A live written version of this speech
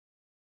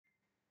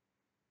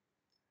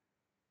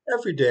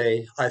Every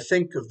day I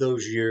think of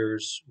those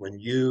years when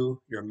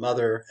you, your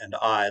mother, and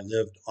I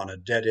lived on a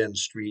dead-end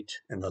street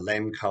in the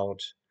Lemkout,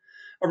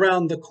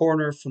 around the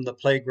corner from the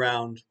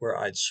playground where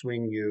I'd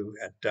swing you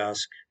at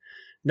dusk,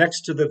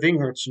 next to the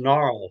Vingert's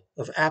gnarl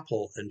of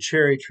apple and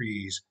cherry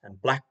trees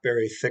and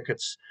blackberry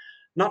thickets,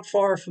 not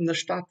far from the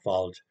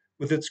Stadtwald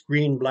with its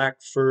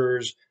green-black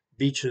firs,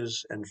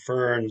 beeches, and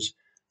ferns,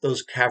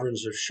 those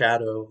caverns of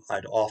shadow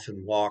I'd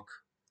often walk,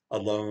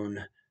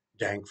 alone,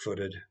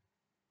 dank-footed.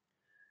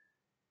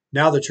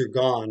 Now that you're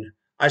gone,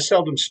 I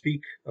seldom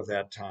speak of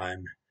that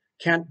time.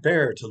 Can't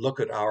bear to look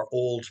at our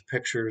old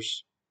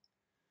pictures.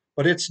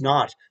 But it's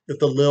not that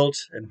the lilt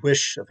and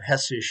whish of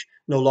Hessisch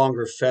no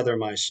longer feather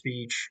my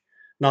speech,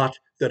 not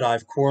that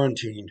I've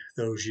quarantined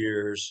those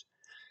years.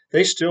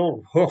 They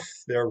still hoof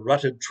their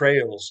rutted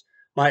trails,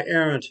 my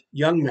errant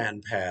young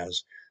man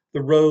paths,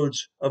 the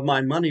roads of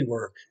my money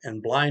work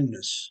and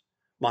blindness,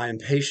 my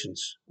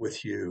impatience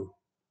with you.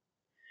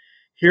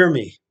 Hear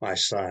me, my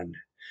son.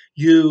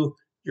 You,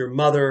 your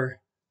mother,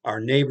 our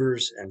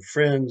neighbors and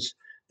friends,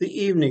 the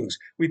evenings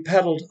we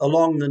pedaled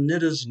along the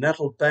Nidda's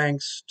nettled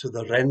banks to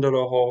the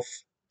Renderenhof,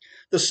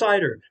 the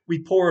cider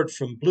we poured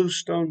from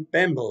Bluestone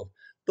Bembel,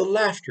 the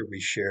laughter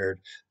we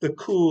shared, the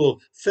cool,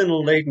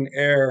 fennel-laden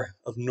air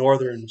of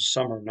northern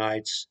summer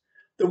nights,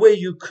 the way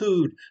you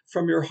cooed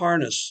from your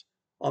harness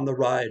on the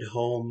ride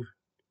home.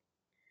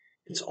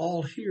 It's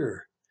all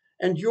here,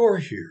 and you're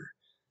here,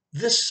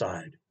 this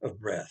side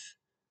of breath,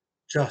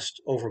 just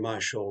over my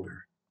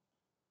shoulder.